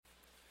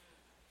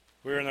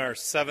We're in our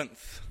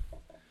seventh,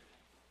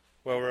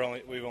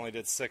 we've only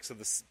did 6 of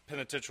the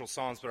penitential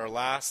Psalms, but our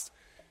last,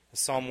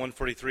 Psalm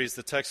 143, is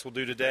the text we'll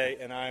do today,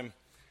 and I'm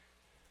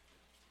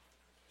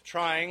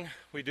trying,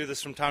 we do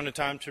this from time to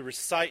time, to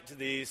recite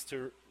these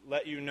to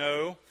let you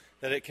know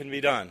that it can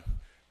be done,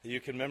 that you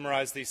can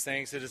memorize these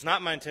things. It is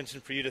not my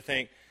intention for you to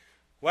think,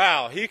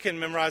 wow, he can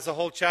memorize a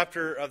whole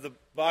chapter of the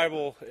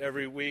Bible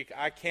every week.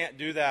 I can't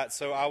do that,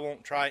 so I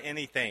won't try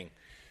anything.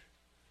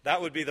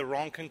 That would be the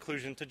wrong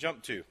conclusion to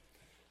jump to,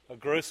 a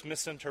gross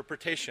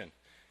misinterpretation.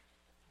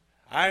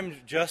 I'm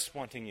just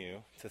wanting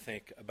you to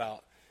think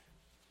about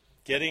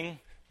getting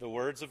the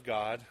words of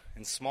God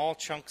in small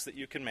chunks that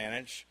you can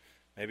manage.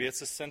 Maybe it's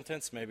a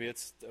sentence, maybe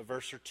it's a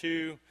verse or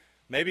two,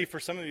 maybe for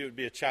some of you it would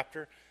be a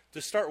chapter.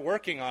 To start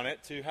working on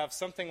it, to have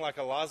something like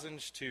a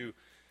lozenge to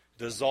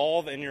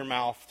dissolve in your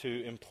mouth,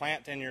 to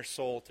implant in your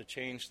soul, to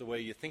change the way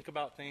you think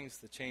about things,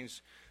 to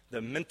change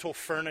the mental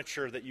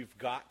furniture that you've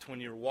got when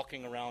you're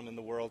walking around in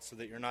the world so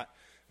that you're not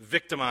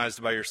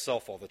victimized by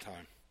yourself all the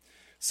time.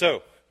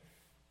 So,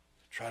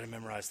 try to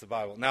memorize the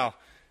Bible. Now,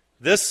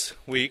 this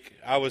week,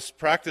 I was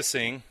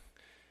practicing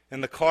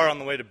in the car on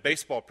the way to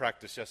baseball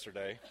practice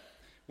yesterday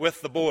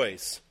with the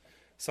boys.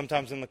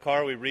 Sometimes in the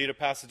car, we read a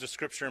passage of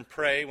Scripture and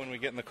pray when we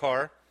get in the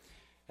car.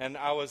 And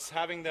I was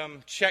having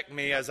them check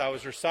me as I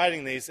was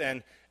reciting these,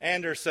 and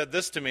Anders said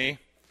this to me,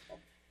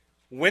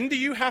 "When do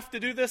you have to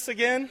do this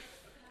again?"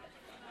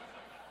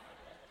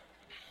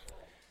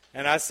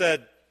 And I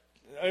said,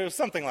 it was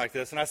something like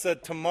this, and I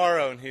said,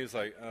 "Tomorrow," and he was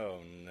like, "Oh,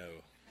 no."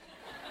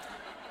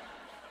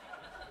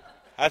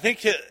 I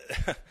think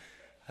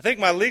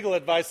my legal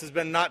advice has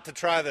been not to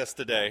try this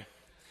today.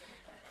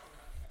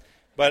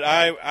 But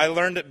I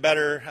learned it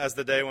better as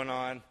the day went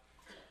on.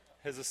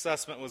 His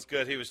assessment was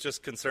good. He was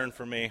just concerned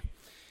for me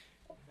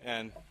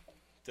and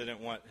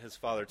didn't want his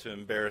father to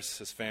embarrass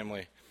his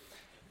family.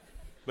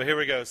 But here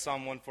we go,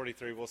 Psalm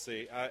 143, we'll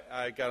see.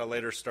 I got a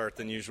later start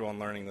than usual in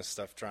learning this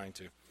stuff, trying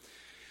to.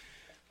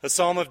 The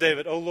Psalm of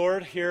David. O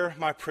Lord, hear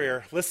my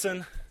prayer.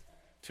 Listen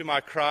to my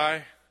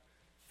cry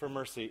for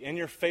mercy. In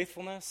your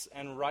faithfulness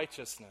and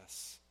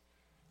righteousness,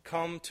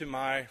 come to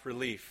my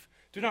relief.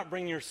 Do not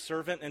bring your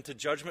servant into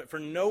judgment, for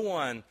no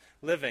one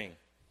living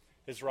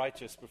is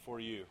righteous before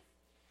you.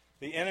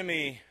 The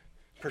enemy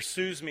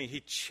pursues me.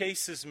 He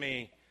chases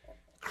me,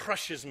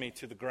 crushes me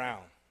to the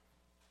ground.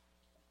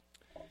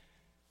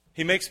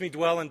 He makes me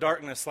dwell in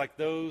darkness like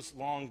those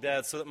long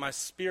dead, so that my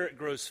spirit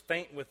grows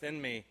faint within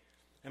me,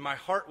 and my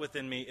heart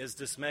within me is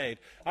dismayed.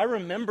 I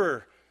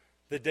remember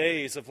the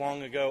days of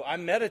long ago. I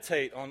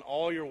meditate on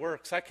all your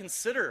works. I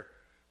consider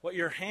what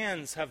your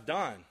hands have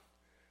done.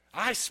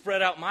 I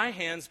spread out my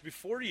hands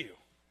before you.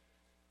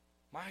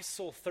 My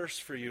soul thirsts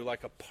for you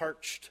like a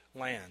parched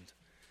land.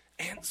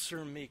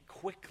 Answer me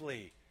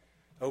quickly,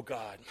 O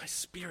God. My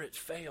spirit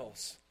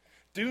fails.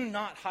 Do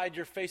not hide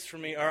your face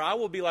from me, or I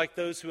will be like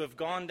those who have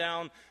gone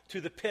down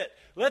to the pit.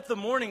 Let the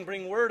morning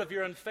bring word of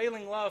your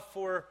unfailing love,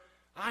 for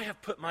I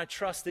have put my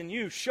trust in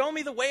you. Show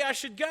me the way I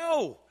should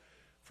go.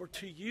 For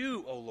to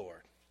you, O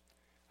Lord,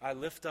 I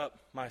lift up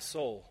my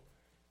soul.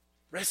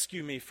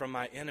 Rescue me from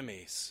my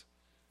enemies,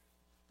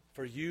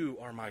 for you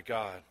are my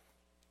God.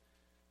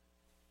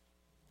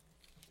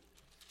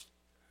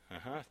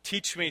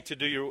 Teach me to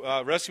do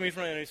your, rescue me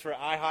from my enemies, for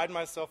I hide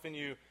myself in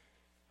you.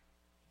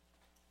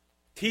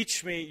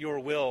 Teach me your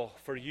will,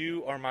 for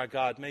you are my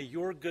God. May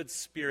your good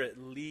spirit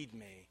lead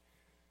me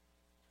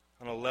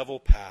on a level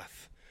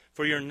path.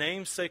 For your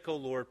name's sake, O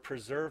Lord,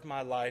 preserve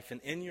my life, and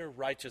in your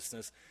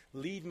righteousness,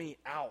 lead me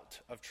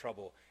out of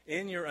trouble.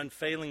 In your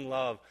unfailing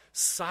love,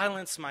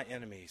 silence my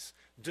enemies.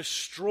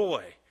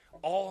 Destroy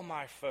all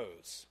my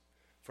foes,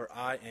 for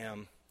I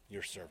am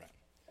your servant.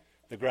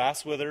 The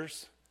grass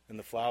withers and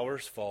the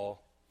flowers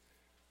fall,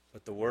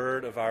 but the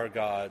word of our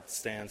God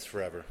stands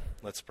forever.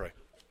 Let's pray.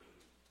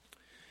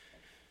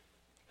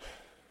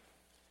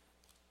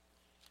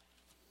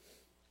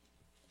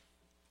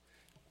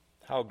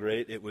 How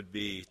great it would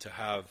be to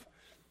have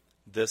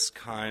this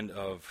kind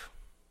of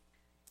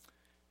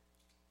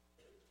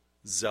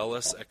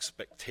zealous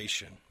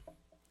expectation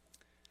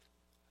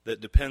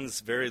that depends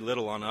very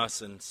little on us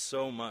and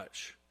so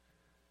much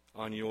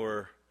on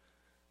your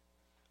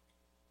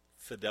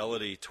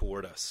fidelity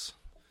toward us,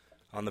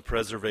 on the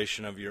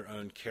preservation of your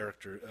own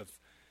character, of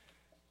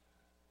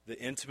the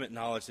intimate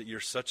knowledge that you're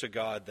such a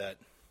God that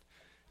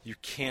you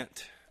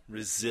can't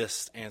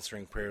resist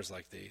answering prayers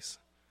like these.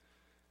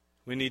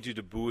 We need you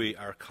to buoy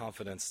our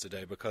confidence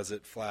today because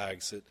it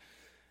flags, it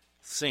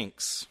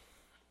sinks.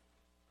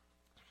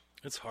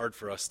 It's hard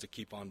for us to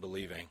keep on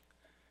believing.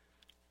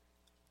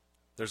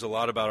 There's a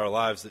lot about our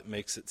lives that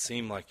makes it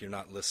seem like you're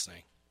not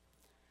listening.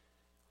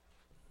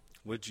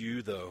 Would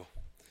you, though,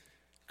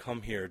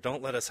 come here?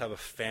 Don't let us have a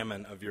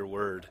famine of your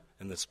word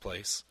in this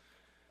place,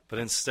 but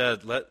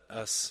instead let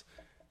us,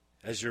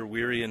 as your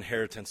weary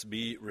inheritance,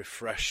 be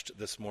refreshed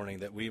this morning,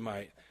 that we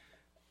might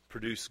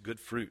produce good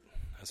fruit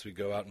as we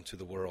go out into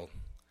the world,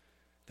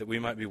 that we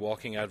might be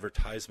walking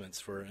advertisements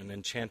for an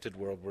enchanted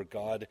world where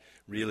God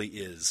really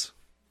is.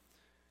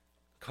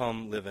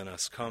 Come live in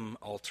us. Come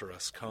alter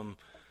us. Come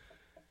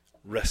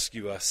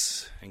rescue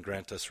us and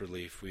grant us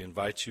relief. We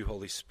invite you,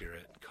 Holy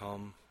Spirit.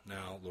 Come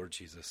now, Lord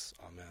Jesus.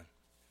 Amen.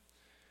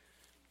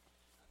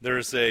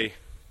 There's a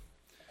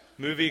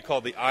movie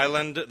called The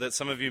Island that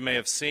some of you may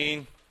have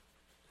seen.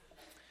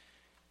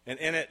 And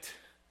in it,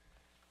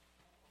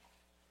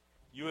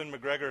 Ewan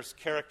McGregor's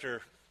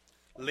character,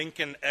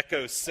 Lincoln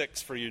Echo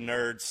 6 for you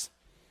nerds,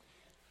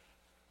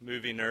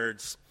 movie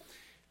nerds,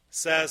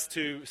 says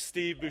to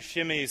Steve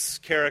Buscemi's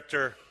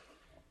character,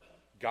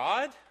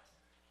 God?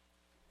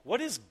 What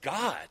is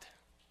God?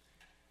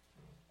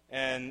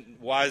 And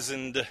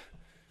wizened,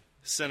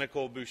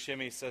 cynical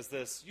Buscemi says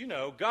this, you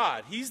know,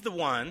 God, he's the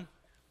one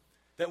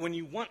that when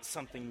you want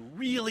something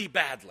really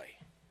badly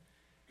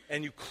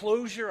and you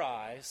close your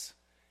eyes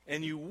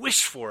and you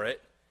wish for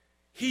it,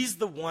 he's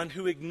the one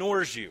who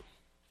ignores you.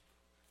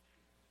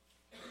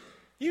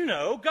 You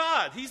know,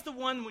 God, he's the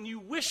one when you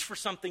wish for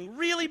something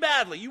really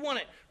badly, you want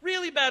it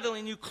really badly,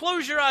 and you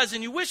close your eyes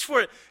and you wish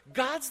for it,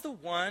 God's the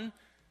one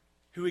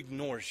who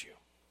ignores you.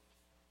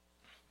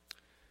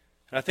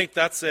 And I think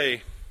that's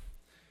a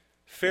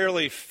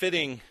fairly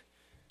fitting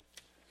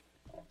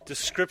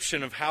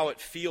description of how it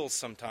feels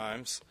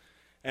sometimes,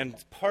 and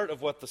part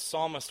of what the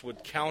psalmist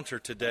would counter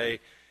today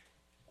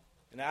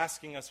in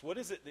asking us, what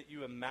is it that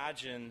you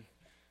imagine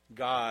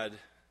God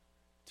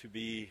to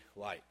be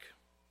like?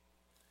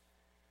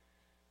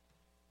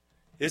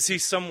 Is he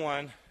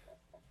someone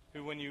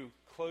who, when you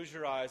close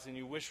your eyes and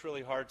you wish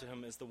really hard to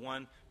him, is the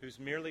one who's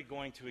merely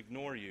going to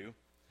ignore you?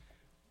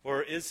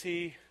 Or is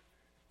he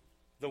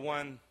the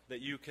one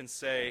that you can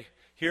say,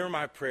 hear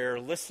my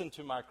prayer, listen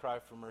to my cry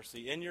for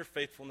mercy, in your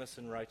faithfulness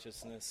and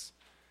righteousness,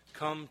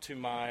 come to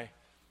my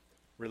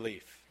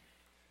relief?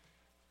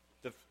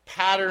 The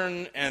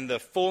pattern and the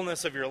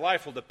fullness of your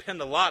life will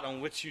depend a lot on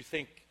which you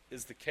think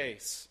is the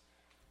case.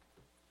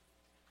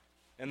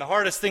 And the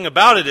hardest thing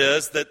about it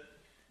is that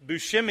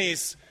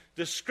Buscemi's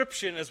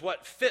description is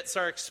what fits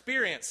our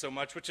experience so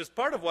much, which is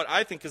part of what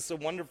I think is so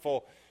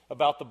wonderful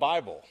about the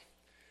Bible.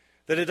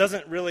 That it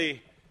doesn't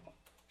really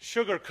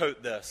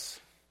sugarcoat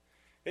this.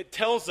 It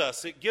tells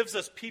us, it gives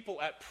us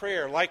people at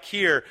prayer, like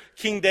here,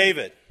 King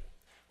David.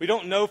 We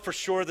don't know for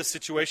sure the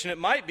situation. It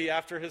might be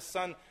after his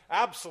son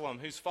Absalom,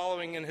 who's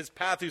following in his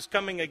path, who's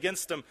coming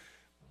against him.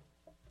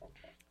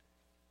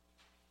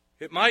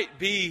 It might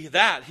be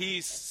that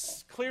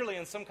he's clearly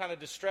in some kind of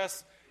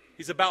distress.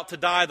 He's about to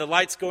die. The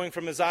light's going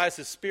from his eyes.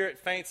 His spirit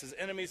faints. His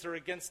enemies are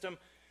against him.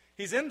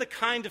 He's in the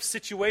kind of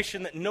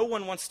situation that no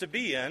one wants to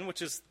be in,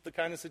 which is the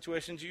kind of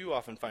situations you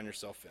often find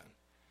yourself in.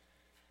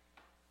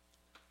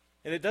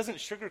 And it doesn't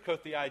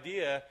sugarcoat the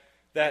idea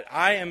that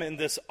I am in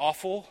this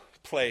awful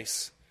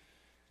place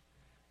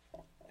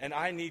and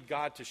I need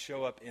God to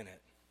show up in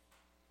it.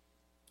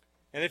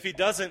 And if he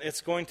doesn't, it's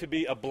going to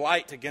be a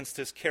blight against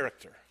his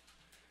character.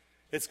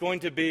 It's going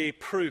to be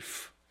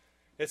proof.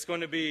 It's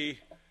going to be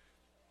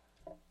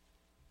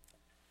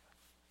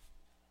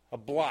a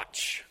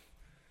blotch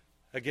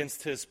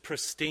against his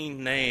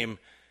pristine name.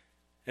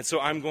 And so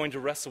I'm going to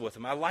wrestle with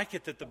him. I like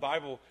it that the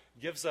Bible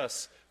gives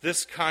us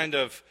this kind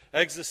of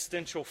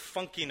existential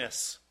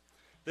funkiness,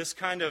 this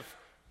kind of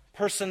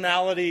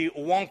personality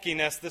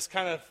wonkiness, this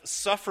kind of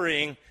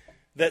suffering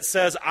that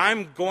says,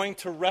 I'm going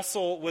to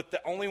wrestle with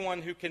the only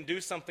one who can do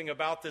something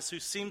about this, who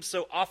seems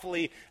so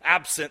awfully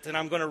absent, and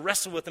I'm going to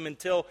wrestle with him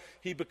until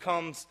he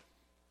becomes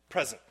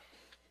present.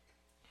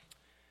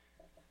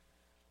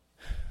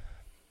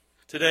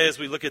 Today, as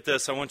we look at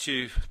this, I want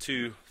you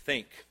to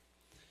think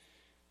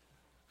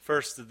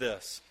first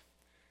this.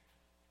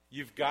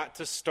 You've got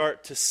to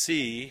start to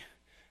see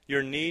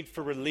your need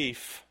for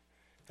relief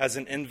as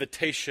an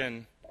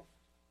invitation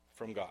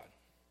from God.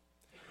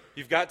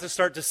 You've got to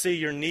start to see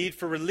your need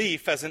for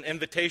relief as an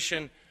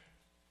invitation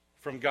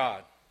from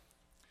God.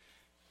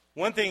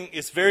 One thing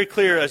is very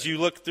clear as you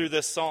look through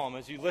this psalm,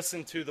 as you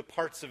listen to the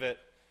parts of it.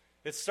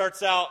 It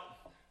starts out,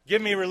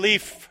 give me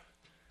relief.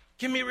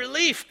 Give me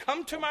relief.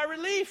 Come to my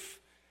relief.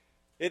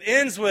 It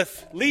ends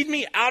with, lead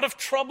me out of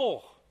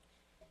trouble.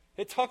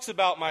 It talks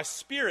about my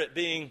spirit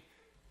being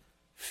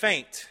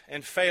faint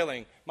and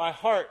failing, my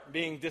heart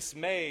being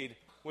dismayed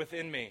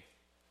within me.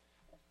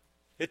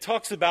 It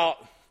talks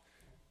about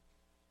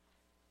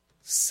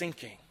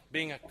sinking,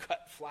 being a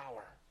cut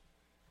flower,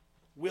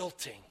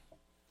 wilting,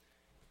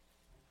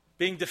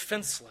 being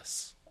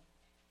defenseless.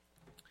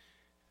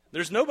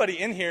 There's nobody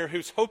in here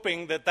who's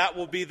hoping that that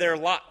will be their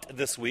lot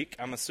this week,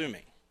 I'm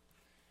assuming.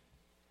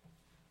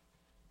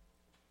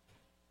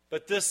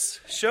 But this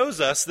shows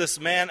us this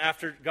man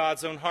after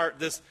God's own heart,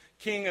 this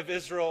king of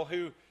Israel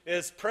who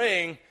is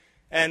praying,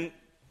 and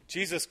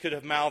Jesus could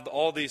have mouthed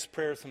all these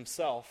prayers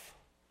himself,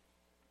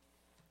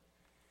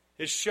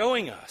 is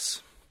showing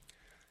us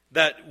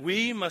that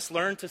we must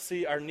learn to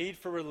see our need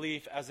for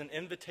relief as an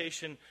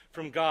invitation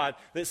from God.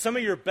 That some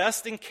of your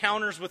best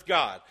encounters with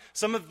God,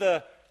 some of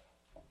the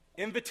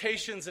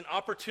invitations and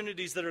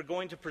opportunities that are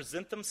going to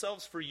present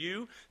themselves for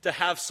you to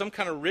have some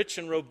kind of rich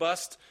and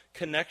robust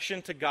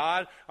connection to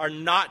God are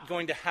not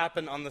going to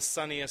happen on the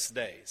sunniest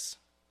days.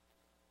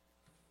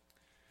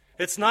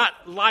 It's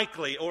not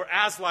likely or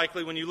as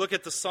likely when you look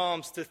at the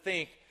Psalms to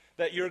think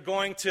that you're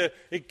going to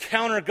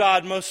encounter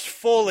God most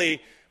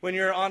fully when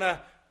you're on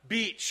a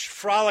beach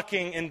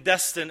frolicking in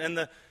Destin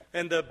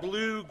and the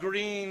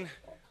blue-green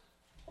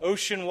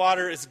ocean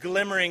water is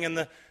glimmering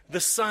and the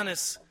sun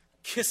is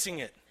kissing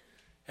it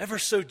ever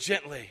so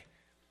gently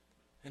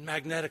and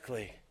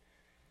magnetically.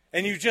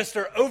 And you just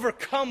are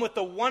overcome with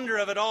the wonder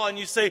of it all. And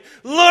you say,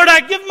 Lord,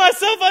 I give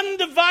myself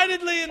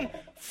undividedly and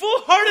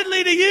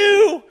full-heartedly to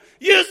you.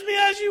 Use me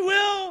as you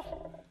will.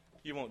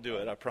 You won't do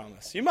it, I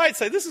promise. You might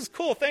say, this is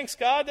cool, thanks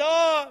God.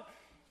 Oh,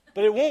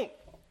 but it won't.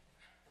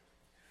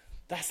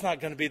 That's not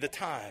going to be the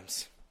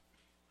times.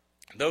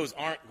 Those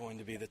aren't going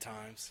to be the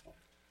times.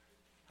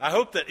 I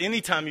hope that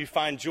anytime you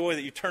find joy,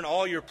 that you turn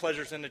all your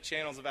pleasures into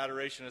channels of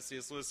adoration, as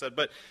C.S. Lewis said.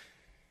 But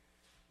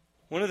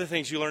one of the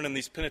things you learn in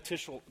these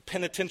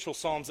penitential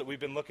psalms that we've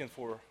been looking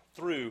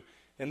through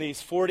in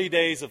these 40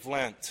 days of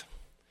Lent,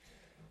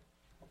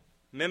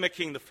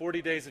 mimicking the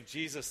 40 days of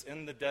Jesus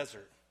in the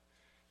desert.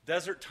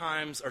 Desert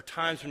times are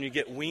times when you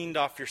get weaned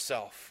off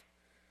yourself.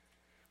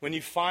 When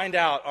you find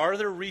out, are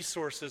there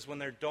resources when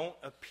there don't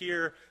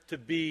appear to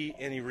be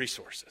any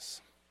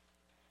resources?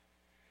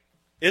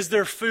 Is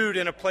there food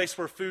in a place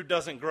where food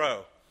doesn't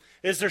grow?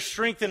 Is there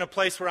strength in a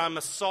place where I'm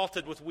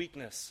assaulted with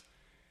weakness?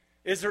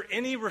 Is there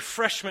any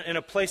refreshment in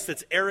a place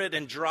that's arid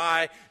and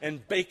dry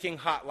and baking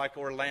hot like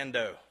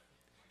Orlando?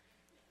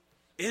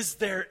 Is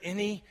there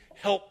any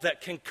help that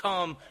can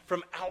come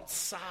from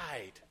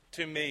outside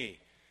to me?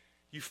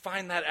 You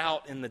find that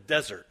out in the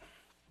desert.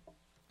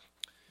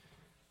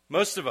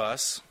 Most of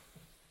us,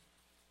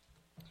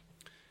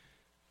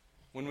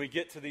 when we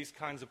get to these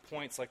kinds of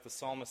points like the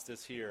psalmist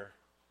is here,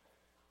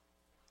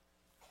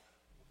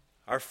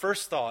 our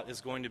first thought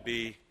is going to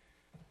be,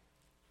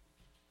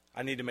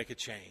 I need to make a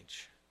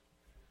change.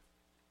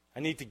 I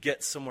need to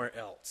get somewhere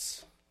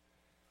else.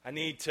 I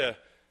need to,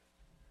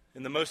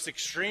 in the most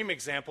extreme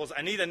examples,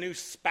 I need a new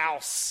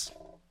spouse.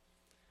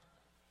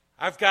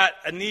 I've got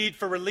a need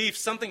for relief.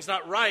 Something's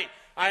not right.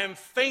 I am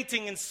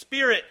fainting in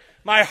spirit.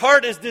 My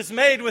heart is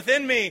dismayed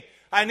within me.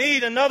 I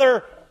need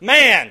another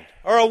man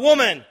or a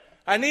woman.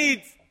 I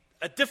need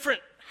a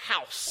different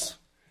house.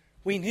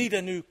 We need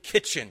a new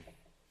kitchen.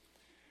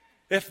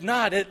 If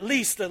not, at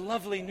least a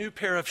lovely new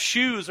pair of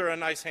shoes or a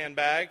nice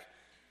handbag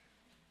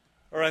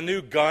or a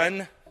new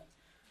gun.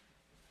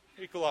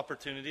 Equal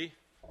opportunity.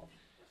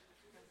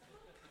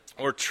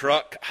 Or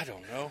truck. I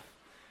don't know.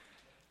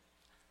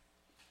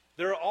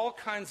 There are all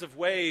kinds of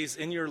ways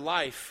in your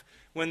life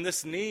when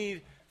this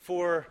need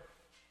for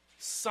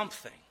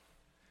something.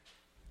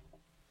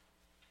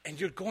 And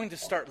you're going to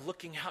start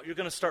looking out. You're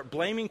going to start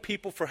blaming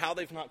people for how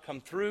they've not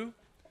come through.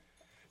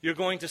 You're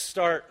going to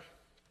start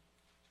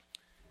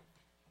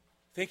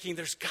thinking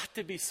there's got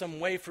to be some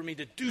way for me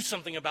to do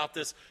something about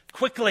this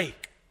quickly.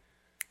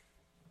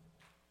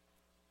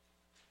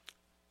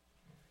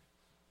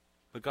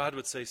 But God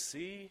would say,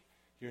 see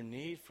your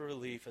need for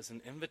relief as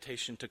an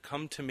invitation to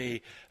come to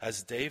me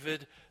as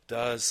David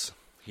does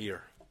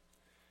here.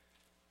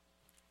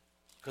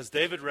 Because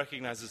David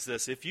recognizes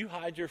this. If you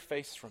hide your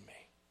face from me,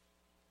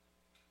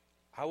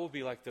 I will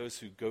be like those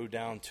who go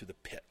down to the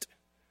pit.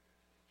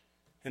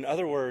 In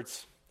other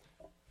words,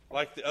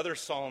 like the other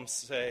Psalms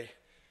say,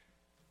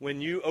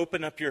 when you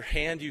open up your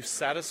hand, you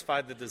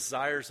satisfy the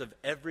desires of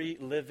every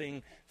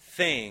living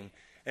thing.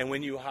 And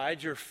when you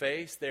hide your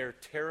face, they're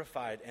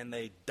terrified and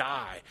they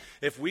die.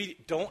 If we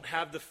don't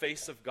have the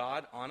face of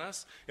God on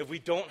us, if we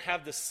don't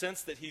have the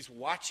sense that He's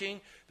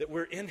watching, that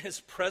we're in His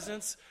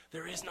presence,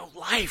 there is no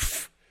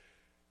life.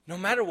 No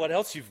matter what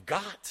else you've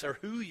got or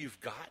who you've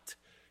got,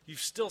 you've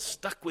still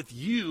stuck with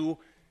you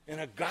in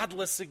a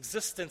godless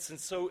existence. And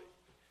so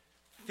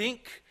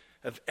think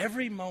of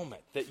every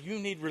moment that you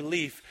need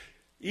relief,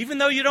 even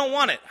though you don't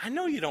want it. I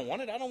know you don't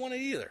want it. I don't want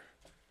it either.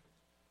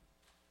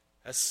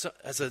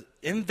 As an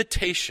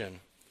invitation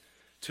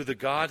to the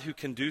God who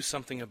can do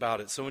something about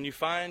it. So when you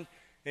find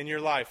in your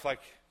life, like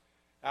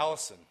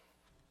Allison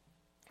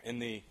in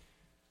the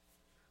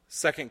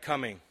second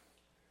coming,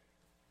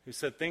 who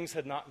said things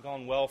had not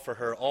gone well for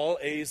her, all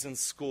A's in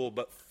school,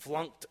 but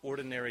flunked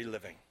ordinary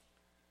living.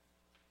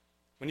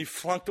 When you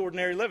flunked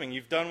ordinary living,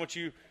 you've done what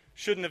you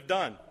shouldn't have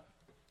done.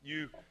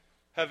 You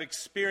have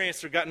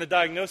experienced or gotten a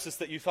diagnosis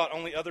that you thought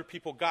only other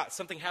people got.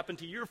 Something happened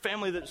to your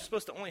family that is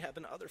supposed to only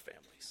happen to other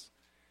families.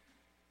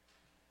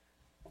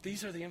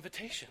 These are the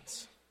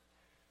invitations.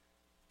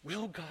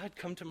 Will God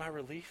come to my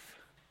relief?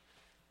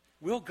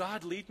 Will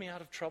God lead me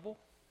out of trouble?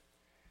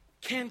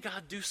 Can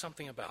God do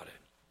something about it?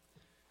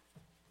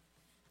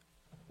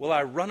 Will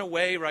I run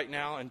away right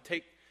now and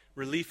take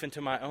relief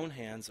into my own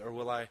hands, or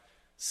will I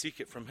seek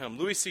it from Him?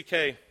 Louis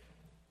C.K.,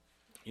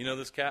 you know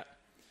this cat?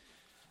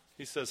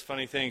 He says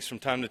funny things from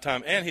time to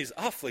time, and he's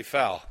awfully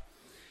foul.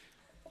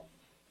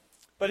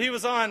 But he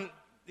was on,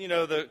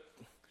 the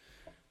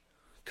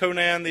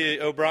Conan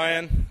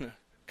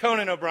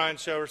O'Brien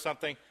show or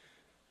something.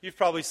 You've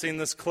probably seen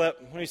this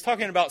clip when he's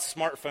talking about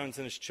smartphones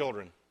and his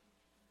children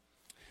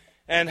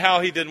and how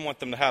he didn't want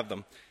them to have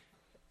them.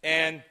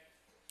 And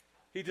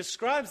he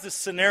describes this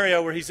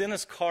scenario where he's in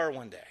his car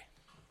one day.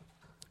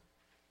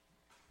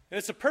 And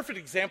it's a perfect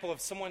example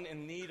of someone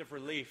in need of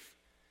relief.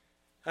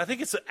 I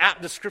think it's an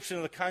apt description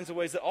of the kinds of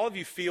ways that all of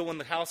you feel when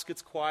the house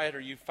gets quiet or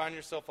you find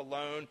yourself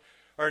alone.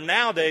 Or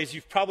nowadays,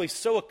 you've probably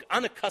so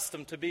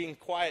unaccustomed to being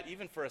quiet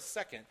even for a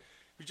second.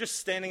 You're just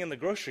standing in the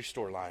grocery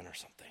store line or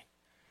something.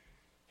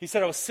 He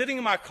said, I was sitting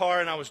in my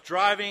car and I was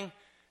driving,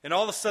 and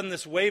all of a sudden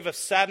this wave of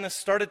sadness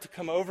started to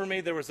come over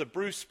me. There was a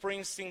Bruce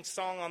Springsteen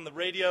song on the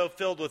radio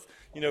filled with,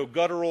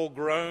 guttural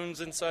groans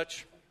and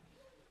such.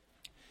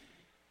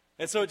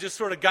 And so it just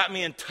sort of got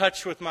me in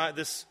touch with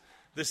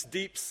this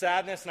deep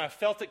sadness, and I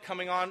felt it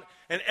coming on.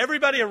 And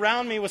everybody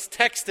around me was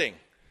texting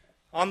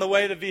on the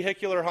way to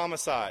vehicular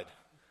homicide.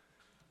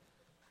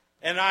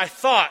 And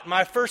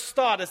my first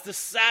thought as this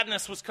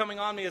sadness was coming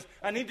on me is,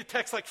 I need to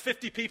text like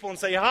 50 people and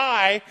say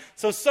hi,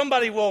 so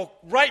somebody will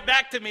write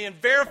back to me and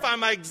verify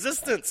my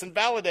existence and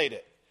validate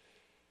it.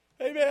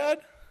 Hey man,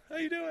 how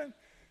you doing?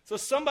 So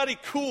somebody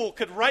cool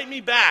could write me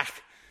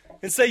back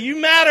and say,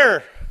 you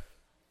matter.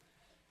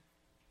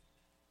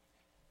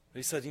 But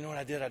he said, you know what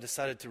I did? I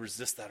decided to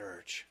resist that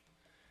urge.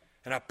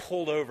 And I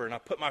pulled over and I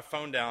put my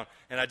phone down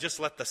and I just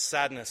let the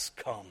sadness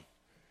come.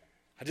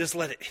 I just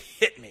let it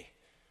hit me.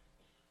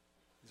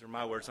 These are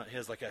my words, not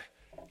his. Like a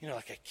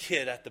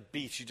kid at the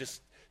beach. You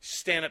just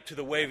stand up to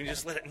the wave and you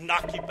just let it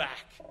knock you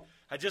back.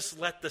 I just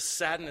let the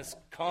sadness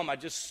come. I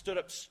just stood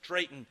up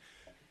straight and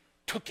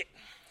took it.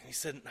 And he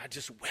said, and I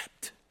just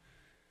wept.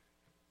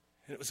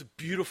 And it was a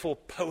beautiful,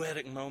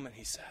 poetic moment,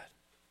 he said.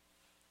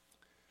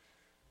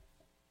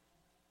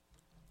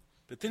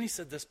 But then he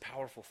said this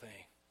powerful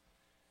thing.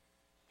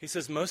 He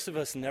says, most of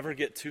us never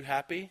get too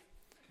happy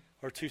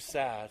or too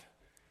sad.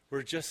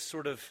 We're just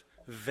sort of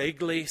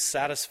vaguely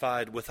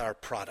satisfied with our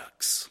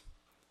products.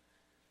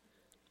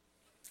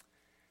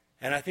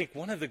 And I think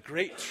one of the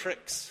great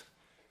tricks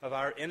of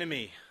our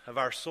enemy, of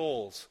our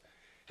souls,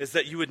 is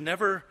that you would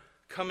never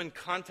come in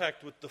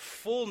contact with the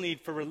full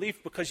need for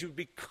relief because you would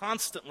be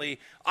constantly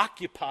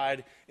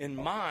occupied in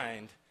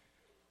mind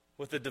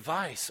with a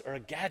device or a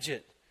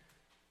gadget,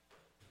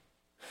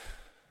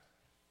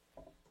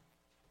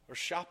 or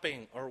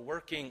shopping, or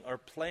working, or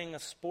playing a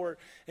sport,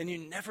 and you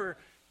never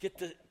get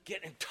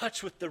in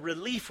touch with the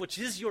relief, which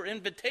is your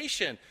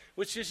invitation,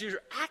 which is your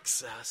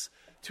access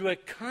to a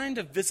kind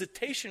of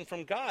visitation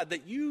from God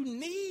that you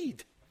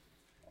need.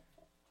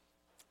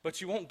 But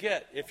you won't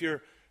get if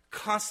you're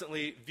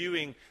constantly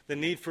viewing the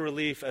need for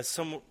relief as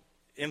some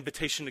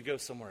invitation to go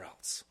somewhere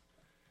else.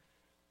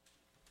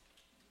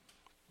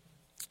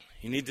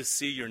 You need to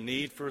see your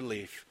need for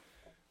relief,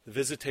 the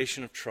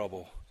visitation of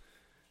trouble,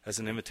 as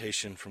an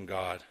invitation from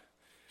God.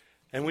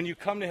 And when you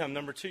come to him,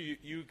 number two,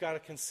 you got to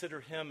consider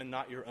him and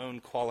not your own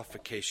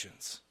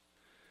qualifications.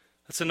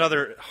 That's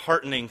another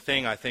heartening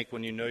thing, I think,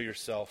 when you know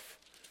yourself,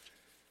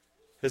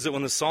 is that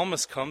when the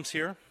psalmist comes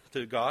here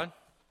to God,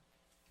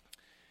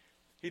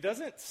 he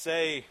doesn't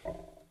say,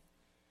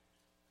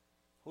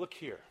 look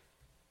here,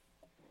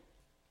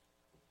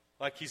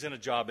 like he's in a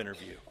job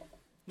interview.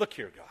 Look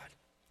here,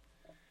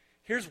 God.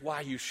 Here's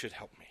why you should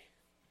help me.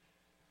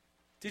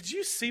 Did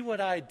you see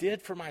what I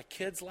did for my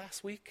kids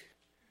last week?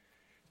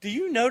 Did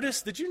you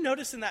notice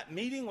in that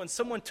meeting when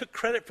someone took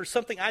credit for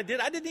something I did?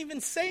 I didn't even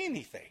say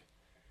anything.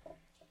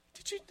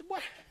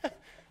 What?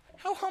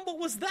 How humble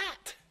was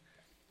that?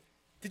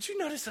 Did you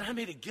notice that I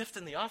made a gift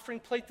in the offering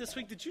plate this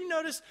week? Did you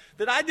notice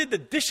that I did the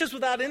dishes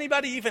without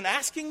anybody even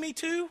asking me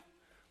to?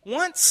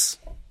 Once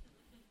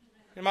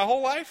in my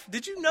whole life?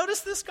 Did you notice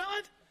this,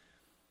 God?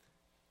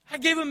 I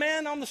gave a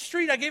man on the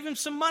street, I gave him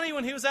some money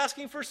when he was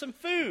asking for some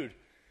food.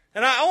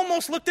 And I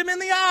almost looked him in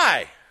the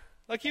eye,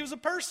 like he was a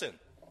person.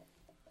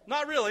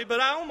 Not really,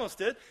 but I almost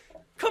did.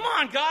 Come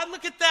on, God,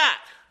 look at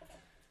that.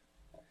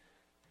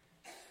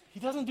 He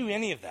doesn't do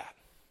any of that.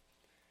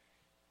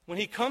 When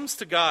he comes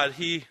to God,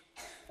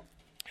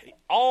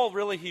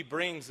 all he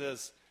brings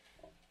is,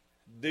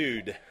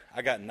 dude,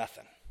 I got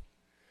nothing.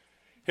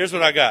 Here's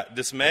what I got: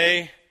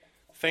 dismay,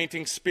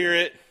 fainting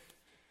spirit,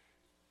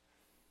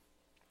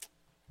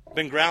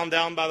 been ground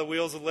down by the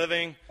wheels of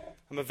living.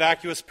 I'm a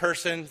vacuous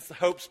person.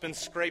 Hope's been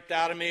scraped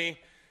out of me.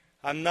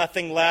 I'm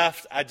nothing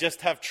left. I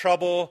just have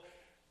trouble.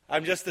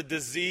 I'm just a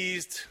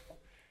diseased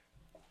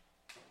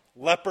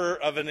leper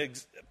of a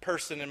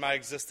person in my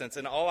existence.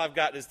 And all I've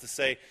got is to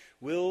say,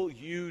 will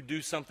you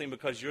do something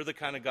because you're the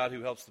kind of God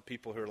who helps the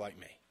people who are like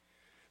me?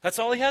 That's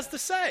all he has to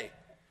say.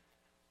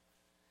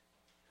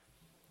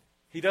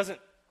 He doesn't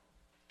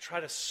try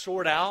to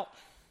sort out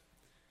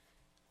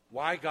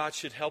why God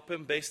should help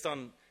him based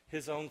on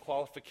his own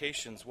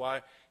qualifications,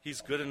 why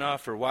he's good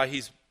enough, or why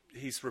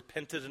he's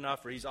repented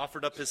enough, or he's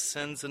offered up his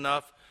sins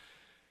enough.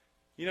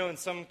 You know, in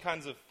some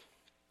kinds of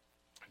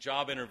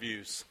job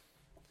interviews,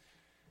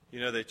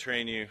 they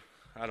train you.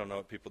 I don't know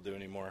what people do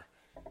anymore.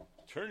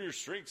 Turn your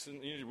strengths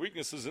and your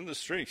weaknesses into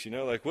strengths.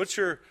 Like what's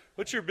your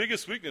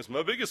biggest weakness?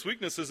 My biggest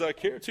weakness is I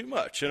care too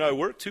much and I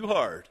work too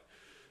hard.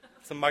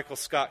 It's a Michael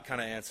Scott kind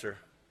of answer.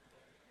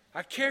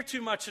 I care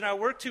too much and I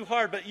work too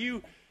hard, but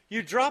you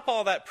drop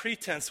all that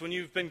pretense when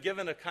you've been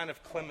given a kind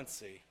of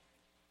clemency.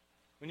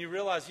 When you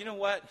realize, you know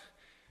what?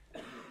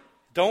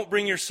 Don't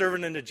bring your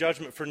servant into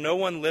judgment, for no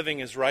one living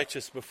is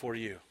righteous before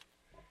you.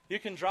 You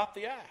can drop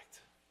the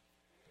act.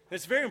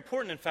 It's very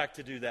important, in fact,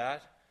 to do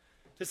that.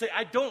 To say,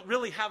 I don't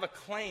really have a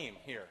claim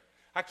here.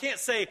 I can't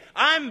say,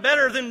 I'm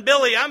better than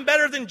Billy, I'm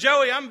better than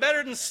Joey, I'm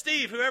better than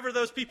Steve, whoever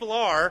those people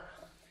are.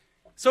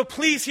 So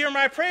please hear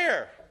my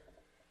prayer.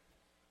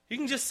 You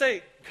can just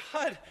say,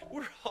 God,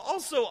 we're all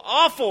so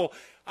awful.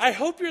 I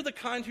hope you're the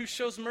kind who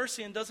shows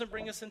mercy and doesn't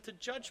bring us into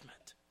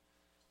judgment.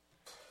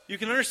 You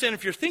can understand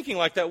if you're thinking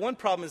like that. One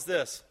problem is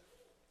this.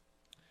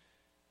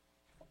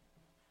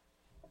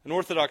 An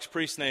Orthodox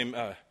priest named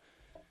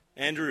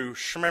Andrew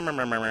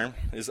Schmemann,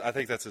 I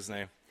think that's his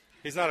name.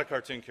 He's not a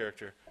cartoon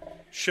character.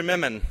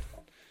 Schmemann.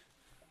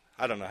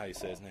 I don't know how you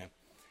say his name.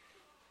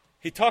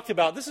 He talked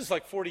about, this is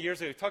like 40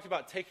 years ago, he talked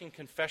about taking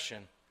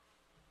confession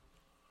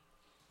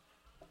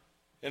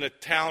in a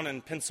town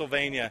in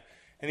Pennsylvania.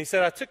 And he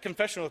said, I took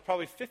confession with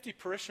probably 50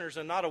 parishioners,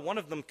 and not a one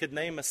of them could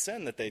name a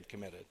sin that they'd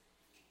committed.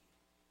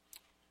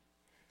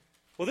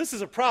 Well, this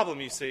is a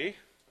problem, you see.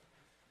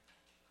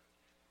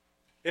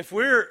 If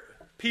we're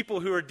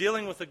people who are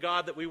dealing with a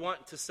God that we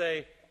want to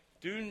say,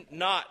 do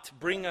not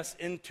bring us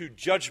into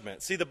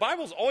judgment. See, the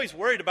Bible's always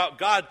worried about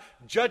God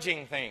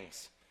judging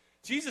things.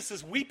 Jesus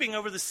is weeping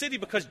over the city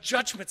because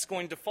judgment's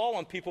going to fall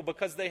on people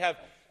because they have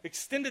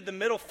extended the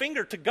middle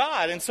finger to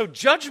God. And so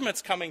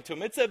judgment's coming to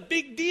them. It's a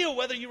big deal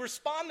whether you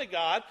respond to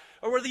God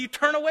or whether you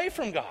turn away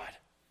from God.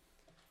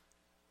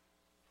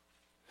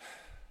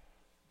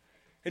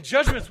 And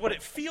judgment's what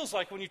it feels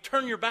like when you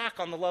turn your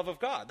back on the love of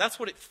God. That's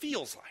what it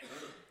feels like.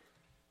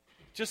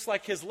 Just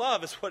like his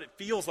love is what it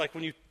feels like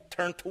when you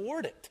turn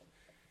toward it.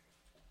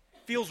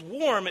 It feels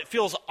warm. It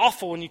feels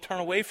awful when you turn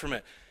away from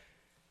it.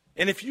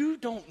 And if you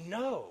don't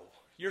know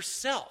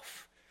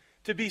yourself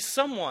to be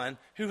someone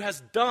who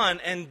has done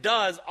and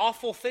does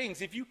awful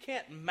things, if you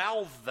can't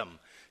mouth them,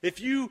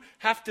 if you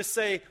have to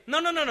say,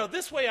 no,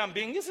 this way I'm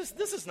being, this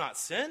is not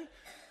sin,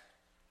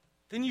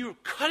 then you're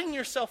cutting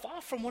yourself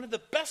off from one of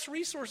the best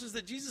resources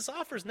that Jesus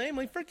offers,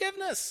 namely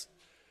forgiveness,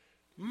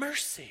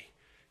 mercy.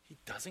 He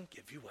doesn't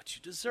give you what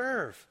you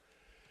deserve.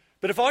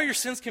 But if all your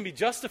sins can be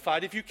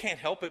justified, if you can't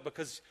help it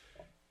because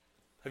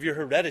of your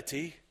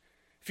heredity,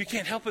 if you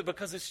can't help it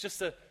because it's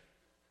just a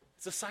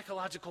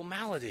psychological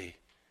malady,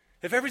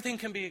 if everything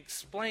can be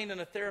explained in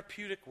a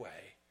therapeutic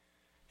way,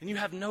 and you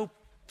have no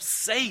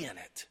say in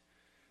it,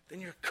 then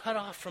you're cut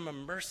off from a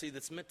mercy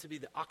that's meant to be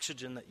the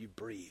oxygen that you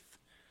breathe.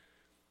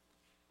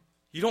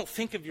 You don't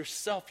think of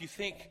yourself, you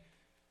think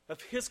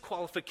of his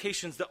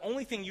qualifications. The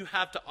only thing you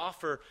have to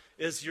offer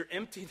is your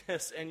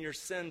emptiness and your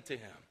sin to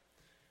him,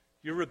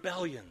 your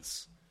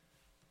rebellions,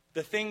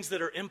 the things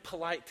that are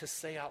impolite to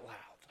say out loud.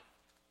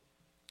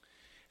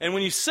 And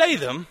when you say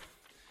them,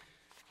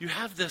 you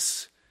have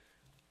this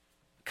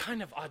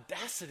kind of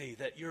audacity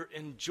that you're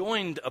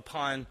enjoined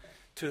upon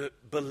to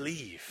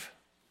believe.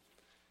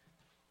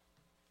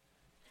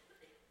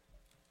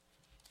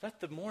 Let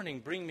the morning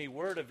bring me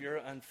word of your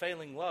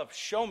unfailing love.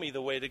 Show me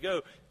the way to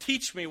go.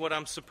 Teach me what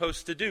I'm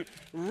supposed to do.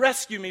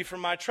 Rescue me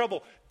from my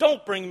trouble.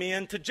 Don't bring me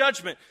into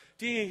judgment.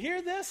 Do you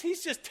hear this?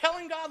 He's just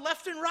telling God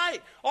left and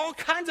right all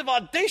kinds of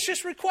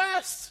audacious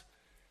requests.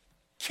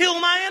 Kill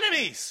my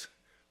enemies.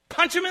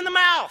 Punch them in the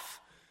mouth.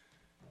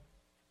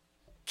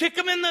 Kick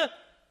them in the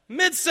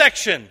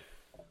midsection.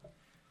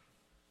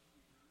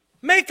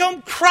 Make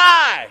them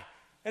cry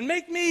and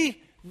make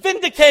me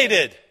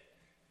vindicated.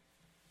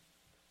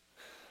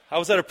 I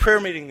was at a prayer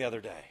meeting the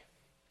other day.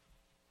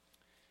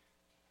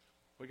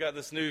 We got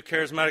this new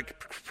charismatic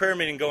prayer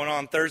meeting going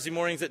on Thursday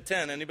mornings at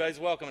 10. Anybody's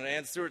welcome at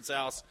Ann Stewart's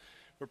house.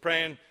 We're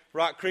praying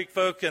Rock Creek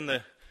folk and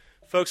the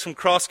folks from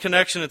Cross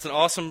Connection. It's an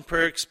awesome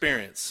prayer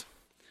experience.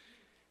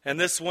 And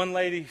this one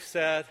lady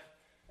said,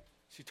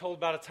 she told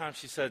about a time,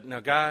 she said,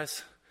 now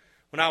guys,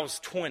 when I was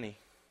 20,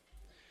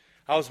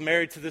 I was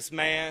married to this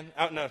man.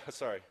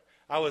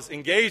 I was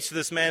engaged to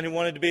this man who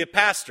wanted to be a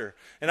pastor.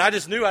 And I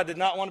just knew I did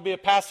not want to be a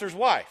pastor's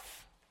wife.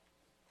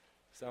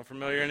 Sound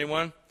familiar,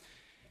 anyone?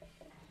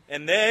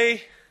 And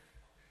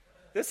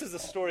this is a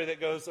story that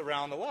goes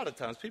around a lot of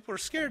times. People are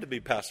scared to be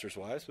pastors'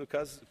 wives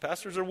because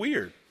pastors are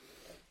weird.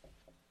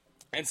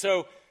 And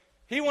so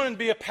he wanted to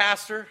be a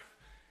pastor.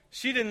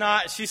 She did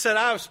not. She said,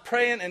 I was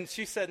praying, and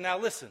she said, now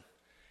listen,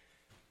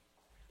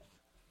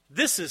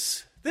 this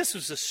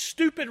was a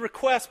stupid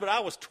request, but I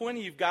was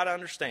 20, you've got to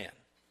understand.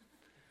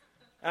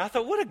 And I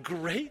thought, what a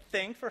great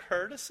thing for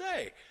her to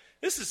say.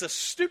 This is a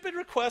stupid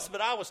request,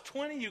 but I was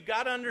 20, you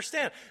got to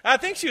understand. I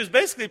think she was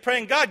basically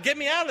praying, God, get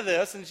me out of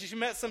this. And she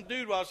met some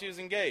dude while she was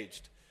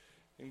engaged.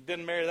 And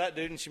didn't marry that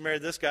dude, and she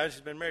married this guy.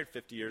 She's been married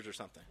 50 years or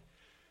something.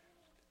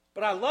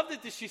 But I loved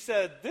it that she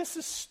said, this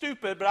is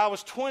stupid, but I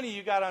was 20,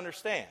 you got to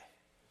understand.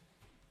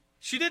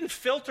 She didn't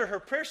filter her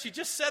prayer. She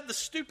just said the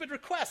stupid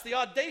request, the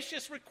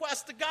audacious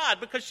request to God,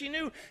 because she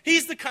knew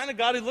he's the kind of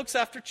God who looks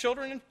after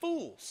children and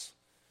fools.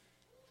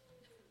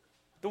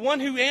 The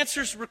one who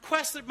answers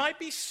requests that might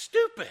be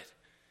stupid.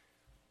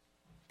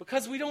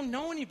 Because we don't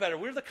know any better.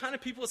 We're the kind of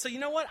people that say, you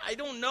know what? I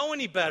don't know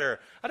any better.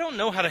 I don't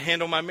know how to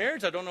handle my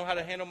marriage. I don't know how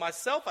to handle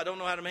myself. I don't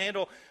know how to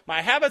handle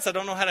my habits. I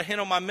don't know how to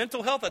handle my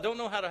mental health. I don't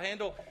know how to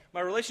handle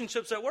my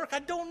relationships at work. I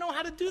don't know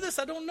how to do this.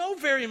 I don't know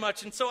very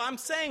much. And so I'm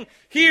saying,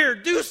 here,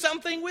 do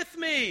something with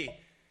me.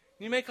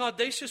 You make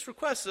audacious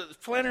requests.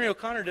 Flannery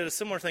O'Connor did a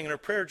similar thing in her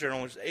prayer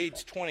journal, which was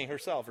age 20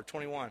 herself, or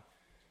 21.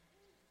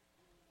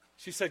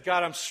 She said,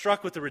 God, I'm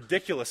struck with the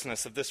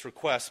ridiculousness of this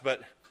request,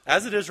 but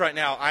as it is right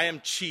now, I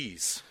am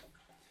cheese.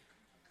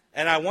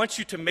 And I want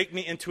you to make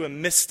me into a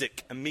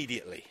mystic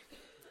immediately.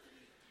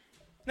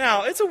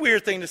 Now, it's a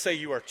weird thing to say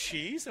you are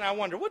cheese, and I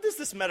wonder, what does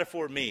this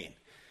metaphor mean?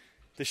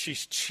 That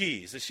she's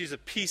cheese, that she's a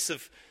piece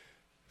of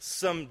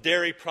some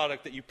dairy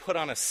product that you put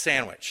on a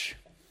sandwich.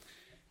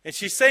 And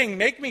she's saying,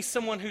 make me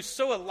someone who's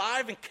so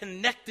alive and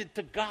connected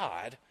to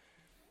God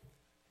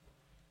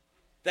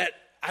that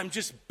I'm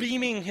just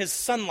beaming his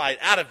sunlight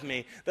out of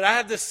me, that I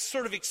have this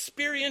sort of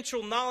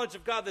experiential knowledge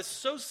of God that's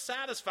so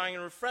satisfying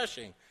and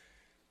refreshing.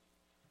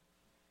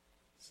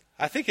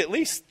 I think at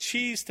least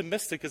cheese to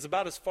mystic is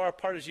about as far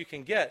apart as you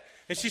can get.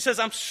 And she says,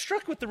 I'm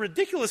struck with the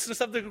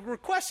ridiculousness of the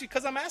request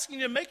because I'm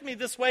asking you to make me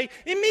this way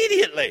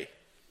immediately.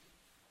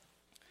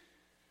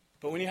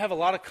 But when you have a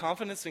lot of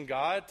confidence in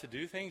God to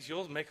do things,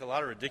 you'll make a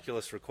lot of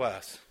ridiculous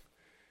requests.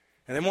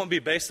 And they won't be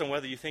based on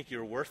whether you think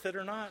you're worth it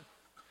or not.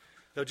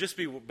 They'll just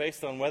be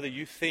based on whether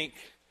you think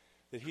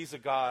that he's a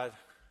God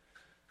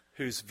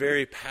who's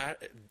very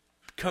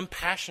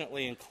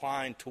compassionately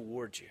inclined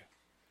towards you.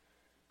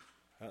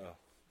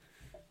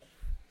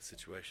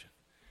 Situation.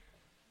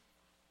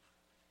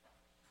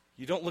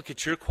 You don't look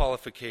at your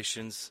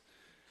qualifications.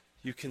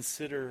 You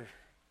consider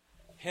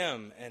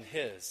him and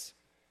his.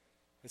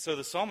 And so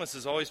the psalmist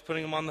is always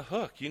putting him on the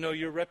hook. You know,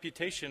 your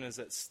reputation is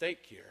at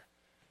stake here.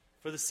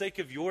 For the sake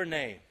of your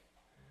name.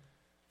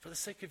 For the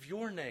sake of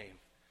your name.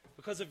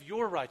 Because of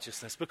your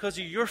righteousness. Because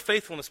of your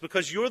faithfulness.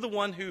 Because you're the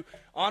one who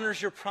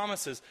honors your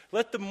promises.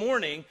 Let the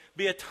morning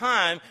be a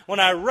time when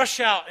I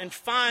rush out and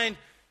find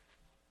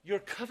your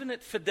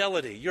covenant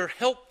fidelity. Your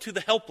help to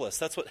the helpless.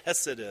 That's what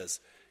Hesed is.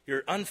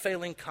 Your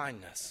unfailing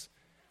kindness.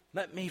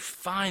 Let me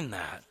find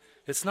that.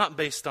 It's not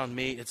based on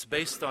me. It's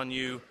based on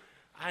you.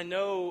 I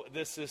know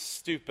this is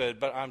stupid,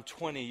 but I'm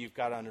 20. You've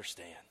got to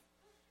understand.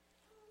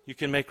 You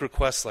can make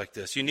requests like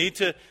this. You need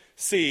to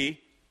see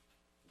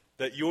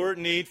that your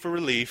need for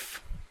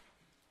relief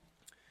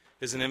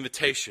is an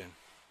invitation.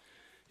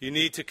 You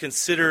need to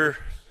consider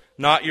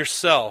not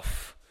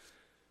yourself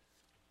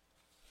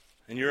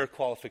and your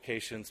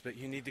qualifications, but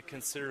you need to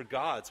consider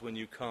God's when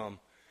you come.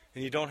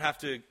 And you don't have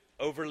to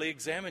overly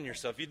examine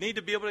yourself. You need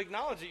to be able to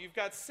acknowledge that you've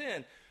got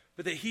sin,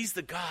 but that he's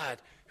the God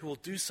who will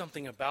do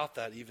something about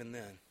that even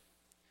then.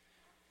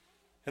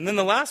 And then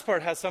the last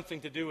part has something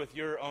to do with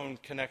your own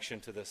connection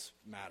to this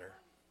matter.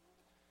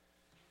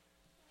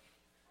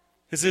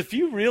 Is if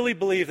you really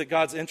believe that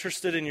God's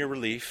interested in your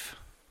relief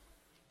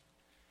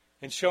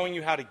and showing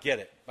you how to get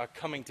it by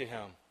coming to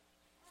him,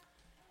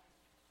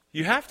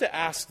 you have to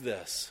ask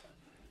this: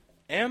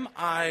 am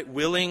I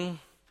willing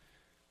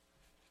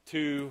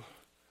to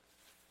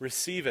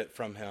receive it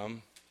from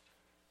him,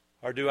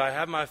 or do I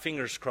have my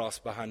fingers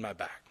crossed behind my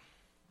back?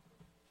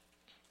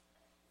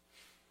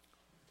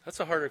 That's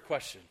a harder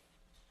question.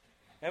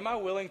 Am I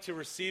willing to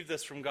receive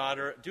this from God,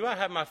 or do I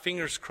have my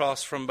fingers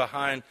crossed from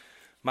behind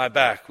my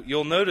back?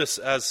 You'll notice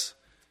as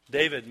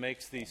David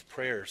makes these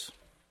prayers,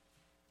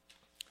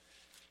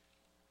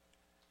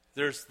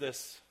 there's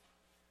this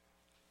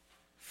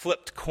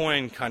flipped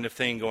coin kind of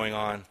thing going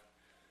on.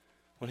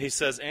 When he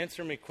says,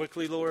 answer me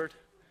quickly, Lord.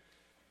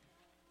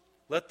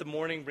 Let the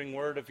morning bring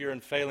word of your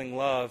unfailing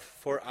love,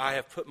 for I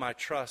have put my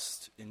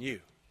trust in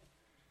you.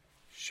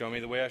 Show me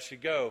the way I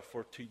should go,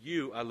 for to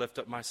you I lift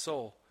up my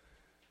soul.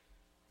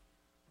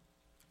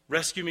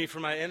 Rescue me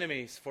from my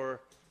enemies, for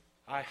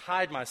I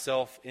hide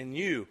myself in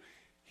you.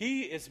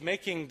 He is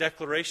making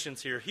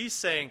declarations here. He's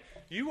saying,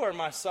 you are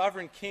my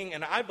sovereign king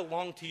and I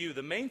belong to you.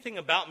 The main thing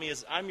about me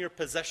is I'm your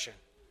possession.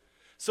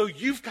 So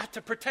you've got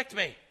to protect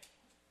me.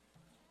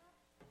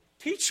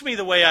 Teach me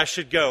the way I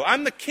should go.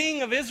 I'm the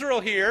king of Israel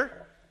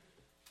here.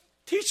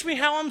 Teach me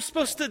how I'm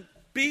supposed to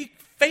be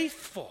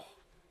faithful,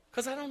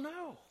 because I don't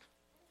know.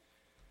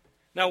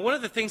 Now, one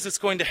of the things that's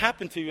going to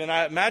happen to you, and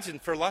I imagine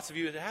for lots of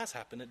you it has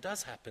happened, it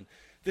does happen.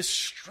 This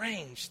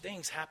strange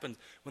things happen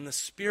when the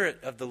Spirit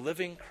of the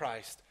living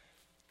Christ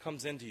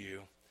comes into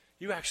you.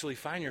 You actually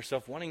find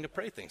yourself wanting to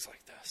pray things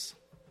like this.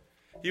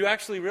 You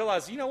actually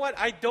realize, you know what?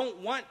 I don't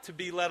want to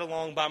be led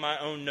along by my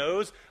own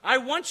nose. I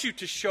want you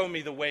to show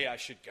me the way I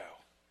should go.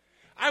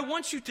 I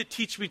want you to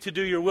teach me to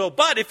do your will.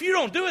 But if you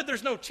don't do it,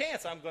 there's no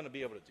chance I'm going to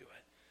be able to do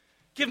it.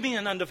 Give me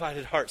an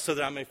undivided heart so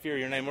that I may fear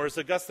your name. Or as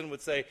Augustine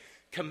would say,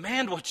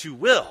 command what you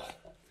will,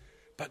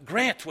 but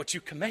grant what you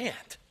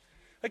command.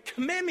 Like,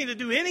 command me to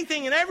do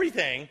anything and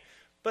everything,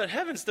 but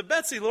heavens to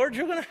Betsy, Lord,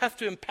 you're going to have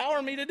to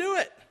empower me to do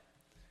it.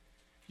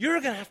 You're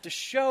going to have to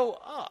show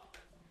up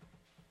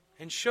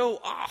and show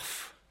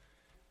off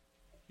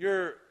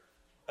your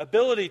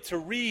ability to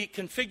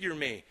reconfigure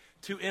me,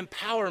 to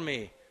empower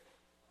me,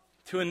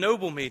 to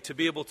ennoble me to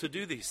be able to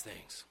do these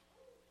things.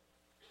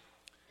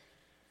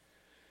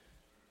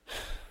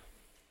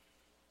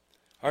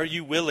 Are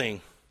you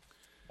willing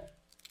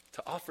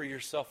to offer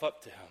yourself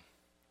up to him?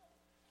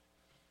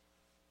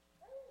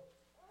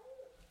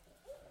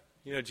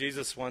 You know,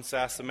 Jesus once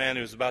asked a man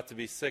who was about to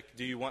be sick,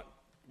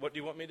 what do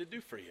you want me to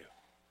do for you?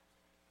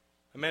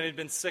 A man who'd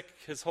been sick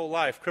his whole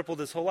life, crippled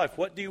his whole life.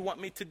 What do you want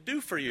me to do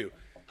for you?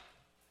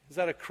 Is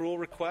that a cruel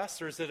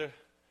request, or is it a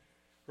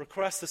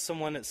request to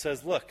someone that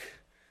says, look,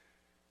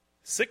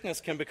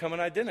 sickness can become an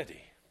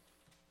identity.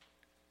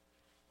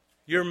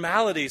 Your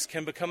maladies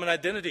can become an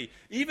identity.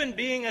 Even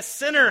being a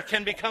sinner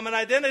can become an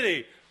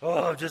identity.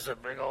 Oh, I'm just a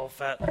big old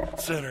fat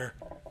sinner.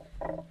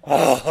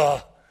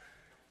 Oh.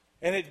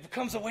 And it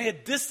becomes a way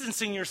of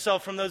distancing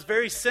yourself from those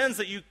very sins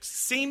that you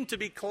seem to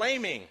be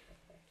claiming.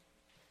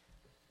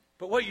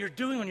 But what you're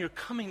doing when you're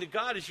coming to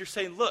God is you're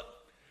saying, look,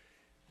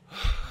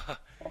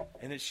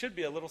 and it should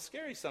be a little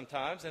scary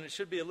sometimes, and it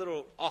should be a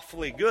little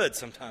awfully good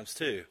sometimes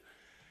too.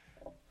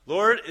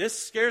 Lord, this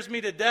scares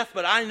me to death,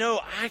 but I know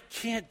I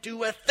can't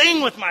do a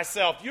thing with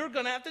myself. You're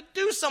going to have to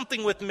do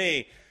something with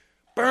me.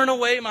 Burn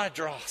away my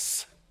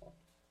dross.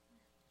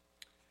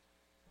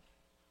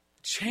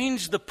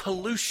 Change the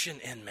pollution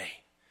in me.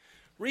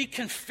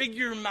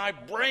 Reconfigure my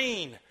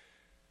brain.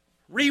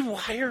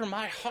 Rewire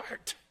my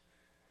heart.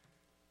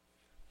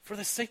 For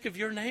the sake of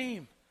your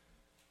name.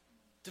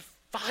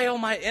 Defile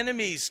my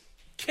enemies.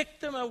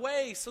 Kick them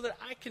away so that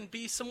I can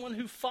be someone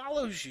who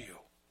follows you.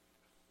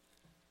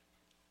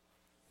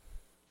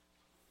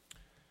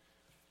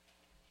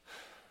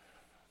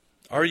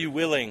 Are you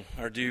willing,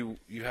 or do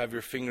you have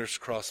your fingers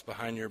crossed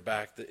behind your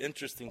back? The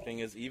interesting thing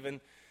is, even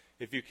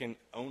if you can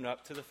own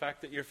up to the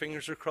fact that your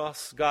fingers are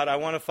crossed, God, I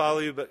want to follow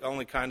you, but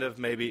only kind of,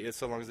 maybe, it's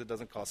so long as it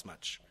doesn't cost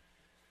much.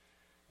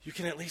 You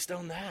can at least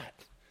own that.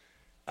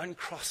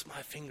 Uncross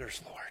my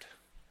fingers, Lord.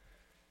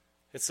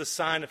 It's a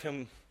sign of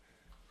him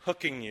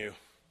hooking you,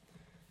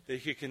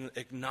 that you can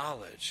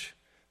acknowledge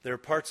there are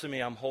parts of me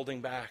I'm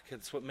holding back.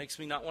 It's what makes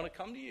me not want to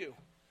come to you.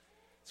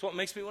 It's what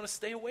makes me want to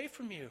stay away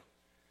from you.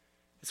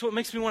 It's what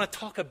makes me want to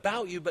talk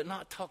about you but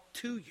not talk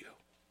to you.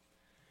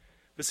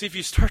 But see, if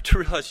you start to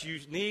realize you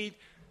need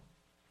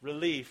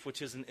relief,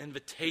 which is an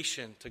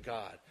invitation to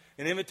God.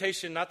 An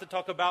invitation not to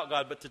talk about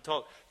God, but to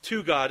talk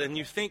to God. And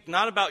you think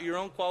not about your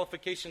own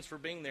qualifications for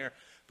being there,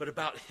 but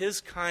about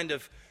his kind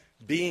of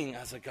being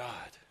as a God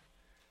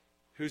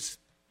who's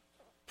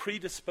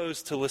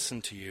predisposed to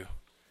listen to you.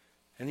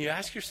 And you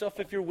ask yourself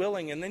if you're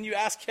willing, and then you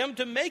ask him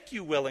to make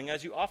you willing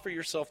as you offer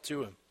yourself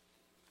to him.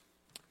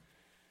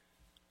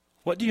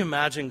 What do you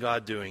imagine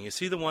God doing? Is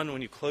he the one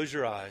when you close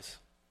your eyes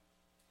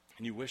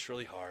and you wish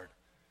really hard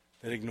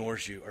that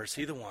ignores you? Or is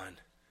he the one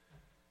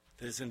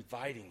that is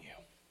inviting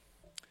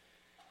you?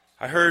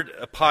 I heard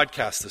a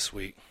podcast this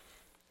week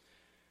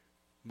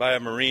by a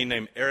Marine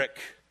named Eric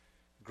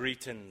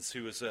Greitens,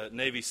 who was a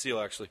Navy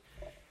SEAL actually,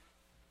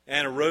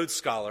 and a Rhodes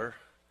Scholar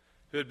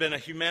who had been a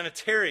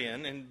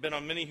humanitarian and been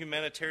on many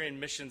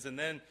humanitarian missions, and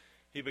then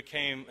he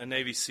became a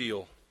Navy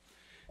SEAL.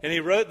 And he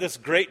wrote this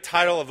great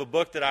title of a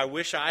book that I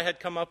wish I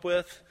had come up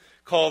with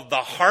called The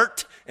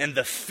Heart and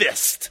the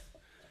Fist.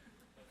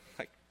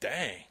 Like,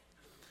 dang.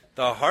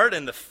 The Heart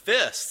and the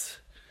Fist.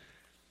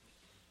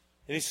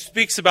 And he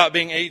speaks about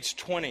being age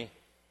 20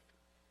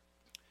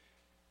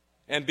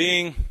 and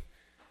being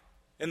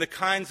in the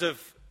kinds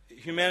of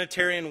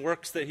humanitarian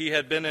works that he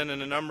had been in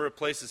a number of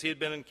places. He had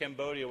been in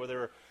Cambodia where there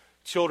were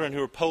children who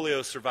were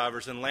polio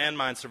survivors and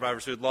landmine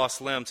survivors who had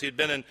lost limbs. He had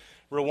been in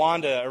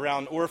Rwanda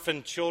around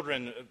orphan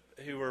children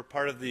who were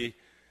part of the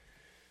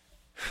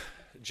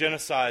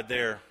genocide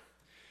there.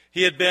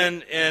 He had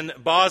been in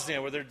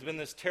Bosnia where there had been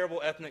this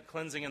terrible ethnic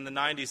cleansing in the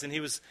 90s, and he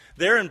was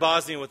there in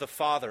Bosnia with a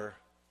father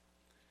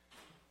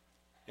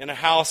in a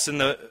house, and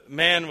the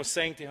man was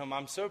saying to him,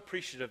 I'm so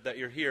appreciative that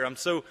you're here. I'm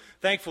so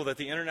thankful that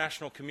the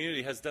international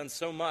community has done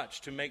so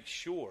much to make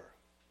sure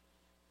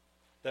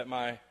that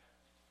my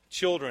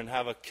children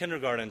have a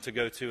kindergarten to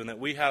go to and that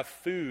we have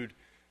food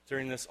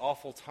during this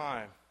awful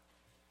time.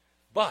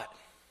 But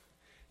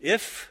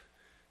if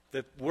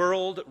the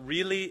world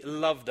really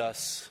loved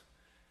us,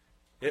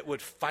 it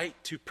would fight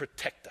to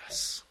protect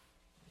us.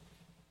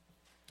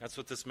 That's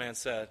what this man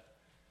said.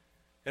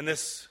 And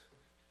this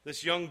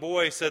young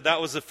boy said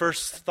that was the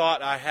first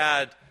thought I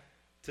had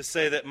to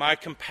say that my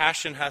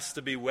compassion has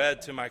to be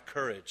wed to my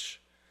courage.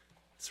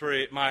 It's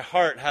where my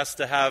heart has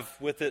to have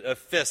with it a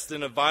fist.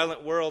 In a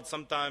violent world,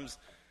 sometimes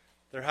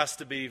there has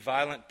to be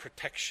violent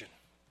protection.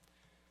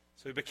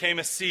 So he became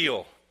a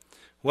SEAL.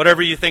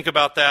 Whatever you think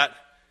about that,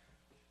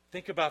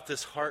 think about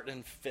this heart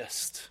and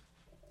fist.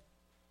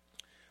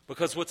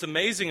 Because what's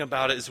amazing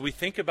about it is we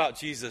think about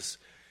Jesus.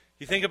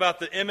 You think about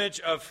the image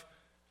of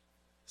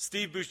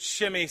Steve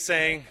Buscemi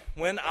saying,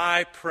 when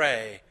I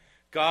pray,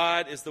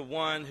 God is the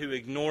one who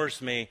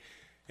ignores me.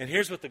 And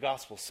here's what the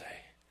Gospels say.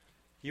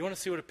 You want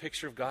to see what a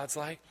picture of God's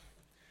like?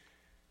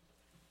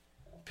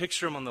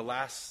 Picture him on the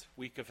last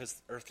week of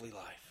his earthly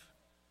life.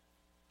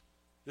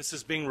 This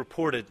is being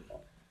reported.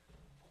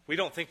 We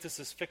don't think this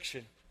is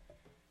fiction.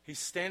 He's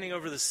standing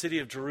over the city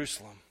of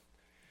Jerusalem,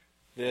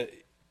 the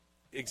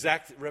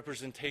exact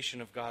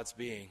representation of God's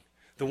being,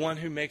 the one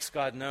who makes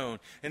God known.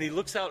 And he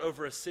looks out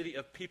over a city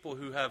of people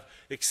who have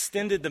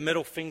extended the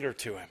middle finger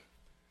to him.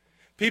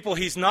 People,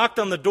 he's knocked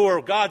on the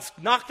door. God's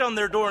knocked on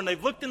their door, and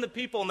they've looked in the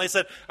people, and they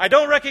said, I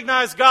don't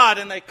recognize God,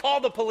 and they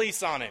called the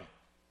police on him.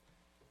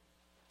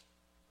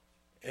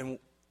 And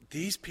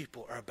these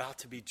people are about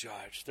to be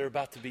judged. They're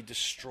about to be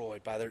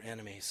destroyed by their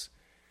enemies.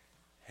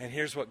 And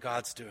here's what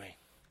God's doing.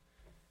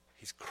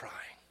 He's crying.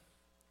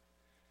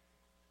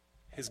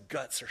 His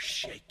guts are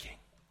shaking.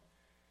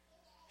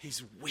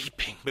 He's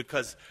weeping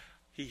because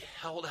he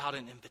held out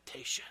an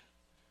invitation.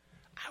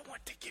 I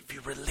want to give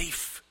you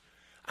relief.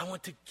 I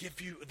want to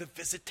give you the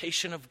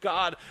visitation of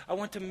God. I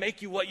want to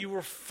make you what you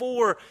were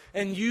for,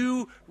 and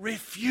you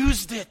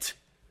refused it.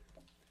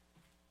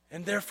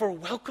 And therefore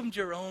welcomed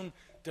your own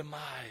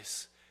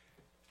demise.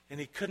 And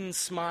he couldn't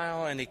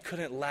smile and he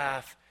couldn't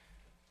laugh.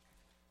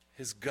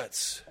 His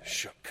guts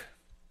shook.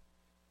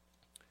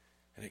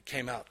 And it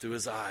came out through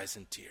his eyes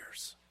in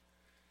tears.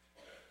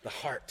 The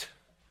heart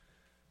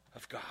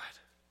of God.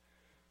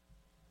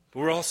 But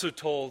we're also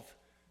told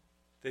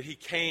that he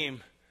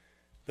came,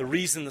 the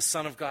reason the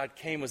Son of God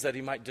came was that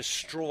he might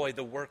destroy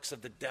the works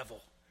of the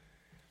devil.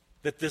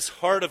 That this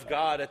heart of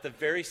God, at the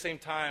very same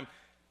time,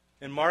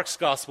 in Mark's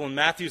gospel and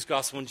Matthew's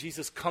gospel, when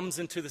Jesus comes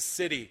into the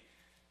city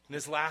in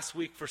his last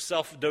week for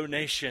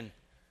self-donation,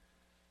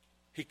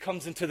 he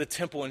comes into the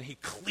temple and he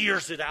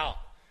clears it out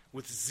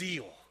with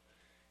zeal.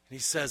 And he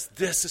says,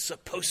 this is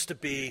supposed to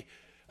be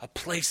a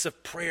place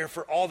of prayer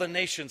for all the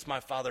nations, my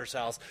Father's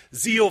house.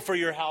 Zeal for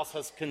your house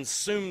has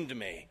consumed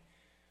me.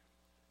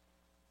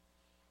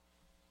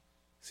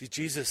 See,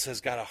 Jesus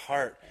has got a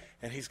heart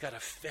and he's got a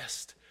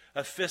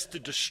fist to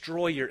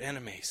destroy your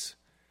enemies,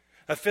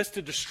 a fist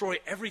to destroy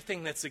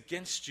everything that's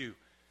against you,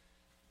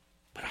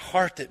 but a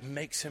heart that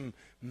makes him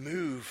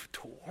move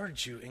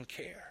towards you in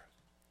care.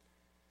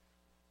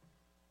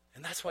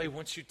 And that's why he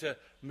wants you to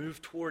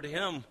move toward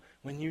him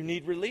when you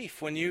need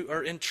relief, when you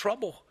are in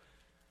trouble.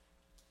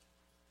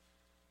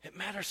 It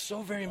matters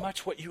so very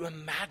much what you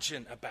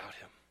imagine about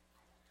him.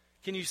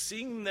 Can you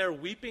see him there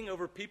weeping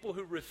over people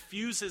who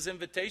refuse his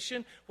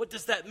invitation? What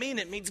does that mean?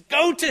 It means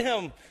go to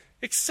him.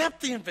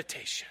 Accept the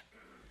invitation.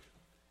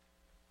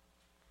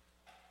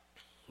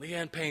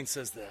 Leanne Payne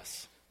says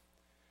this.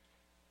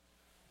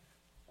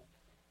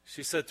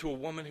 She said to a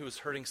woman who was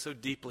hurting so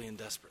deeply and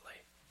desperately.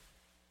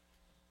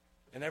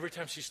 And every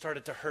time she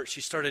started to hurt,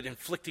 she started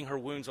inflicting her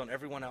wounds on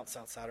everyone else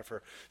outside of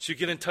her. She would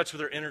get in touch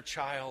with her inner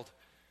child,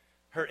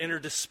 her inner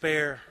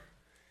despair,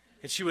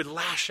 and she would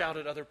lash out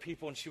at other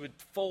people, and she would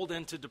fold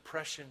into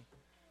depression.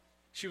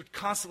 She would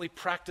constantly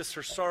practice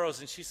her sorrows,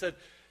 and she said,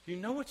 you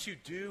know what you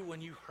do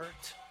when you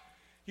hurt?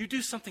 You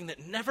do something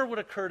that never would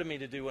occur to me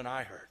to do when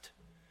I hurt.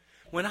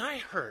 When I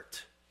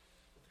hurt,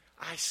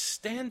 I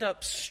stand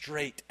up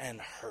straight and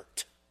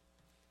hurt.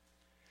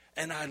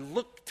 And I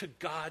look to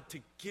God to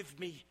give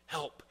me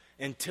help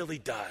until he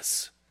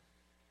does.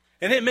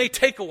 And it may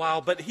take a while,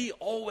 but he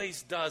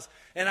always does.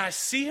 And I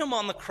see him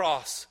on the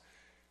cross,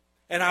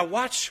 and I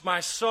watch my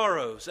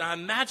sorrows, and I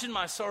imagine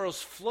my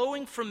sorrows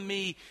flowing from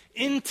me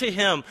into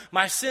him,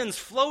 my sins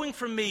flowing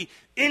from me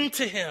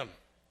into him,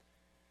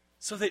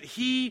 so that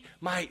he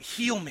might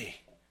heal me.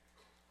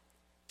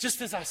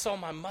 Just as I saw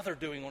my mother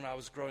doing when I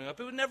was growing up.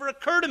 It would never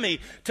occur to me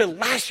to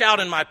lash out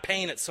in my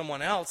pain at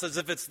someone else as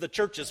if it's the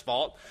church's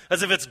fault,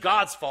 as if it's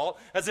God's fault,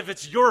 as if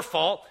it's your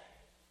fault.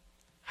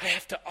 I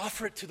have to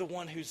offer it to the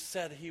one who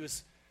said he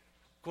was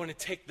going to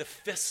take the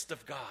fist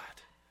of God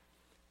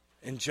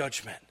in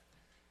judgment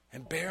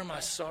and bear my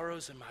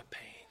sorrows and my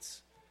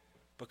pains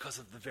because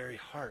of the very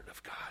heart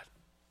of God.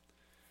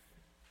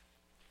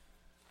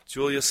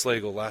 Julia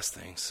Slagle, last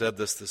thing, said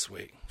this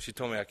week. She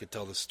told me I could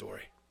tell this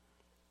story.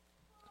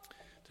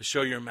 To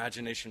show your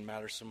imagination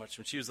matters so much.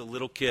 When she was a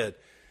little kid,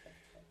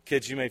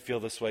 kids, you may feel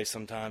this way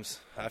sometimes.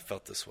 I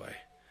felt this way.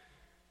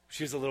 When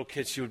she was a little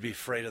kid, she would be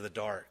afraid of the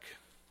dark.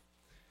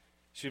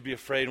 She would be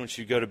afraid when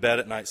she'd go to bed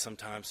at night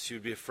sometimes. She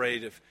would be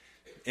afraid if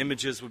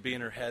images would be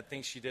in her head,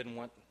 things she didn't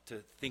want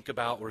to think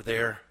about were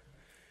there.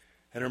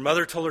 And her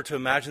mother told her to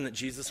imagine that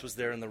Jesus was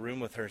there in the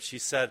room with her. And she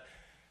said,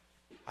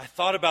 I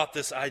thought about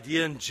this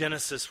idea in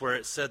Genesis where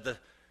it said the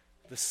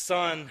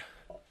son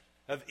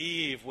of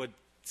Eve would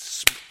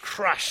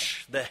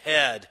crush the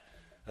head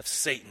of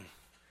Satan.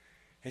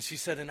 And she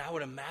said, and I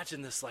would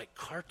imagine this like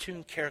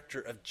cartoon character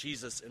of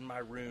Jesus in my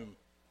room.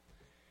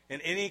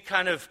 And any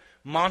kind of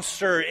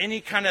monster, any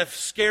kind of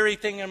scary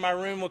thing in my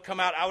room would come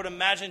out. I would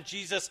imagine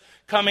Jesus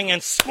coming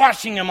and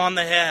squashing him on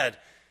the head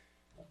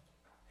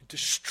and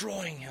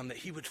destroying him, that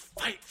he would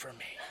fight for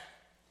me.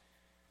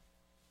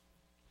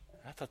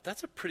 And I thought,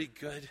 that's a pretty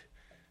good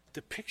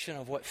depiction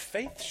of what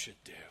faith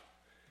should do.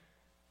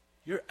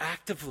 You're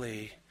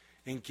actively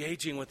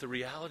engaging with the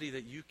reality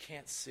that you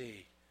can't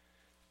see,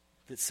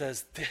 that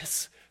says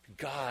this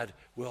God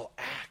will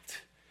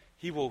act.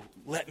 He will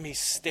let me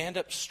stand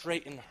up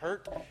straight and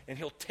hurt, and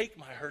he'll take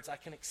my hurts. I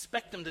can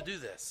expect him to do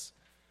this,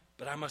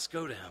 but I must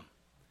go to him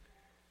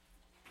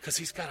because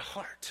he's got a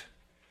heart,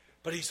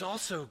 but he's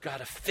also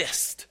got a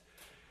fist.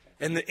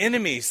 And the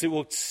enemies that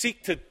will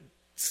seek to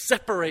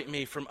separate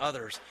me from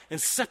others and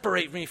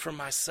separate me from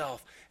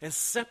myself and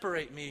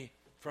separate me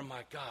from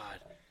my God,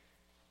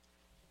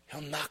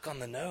 he'll knock on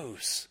the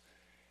nose.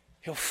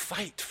 He'll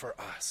fight for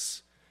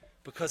us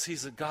because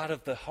he's a God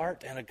of the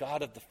heart and a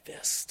God of the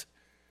fist.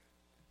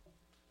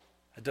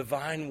 A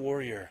divine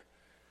warrior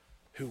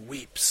who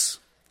weeps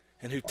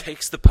and who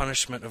takes the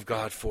punishment of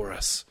God for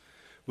us?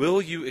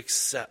 Will you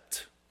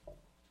accept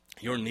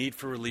your need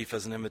for relief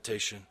as an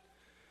invitation?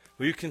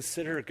 Will you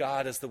consider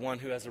God as the one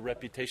who has a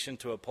reputation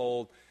to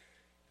uphold,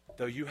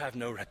 though you have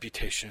no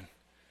reputation?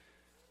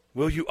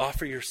 Will you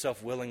offer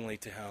yourself willingly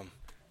to him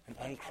and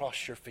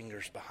uncross your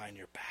fingers behind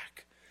your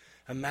back,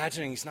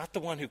 imagining he's not the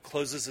one who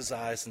closes his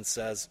eyes and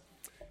says,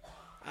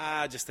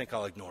 I just think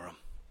I'll ignore him.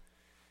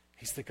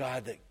 He's the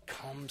God that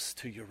comes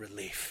to your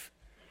relief,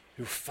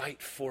 who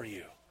fight for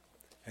you,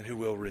 and who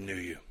will renew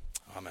you.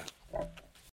 Amen.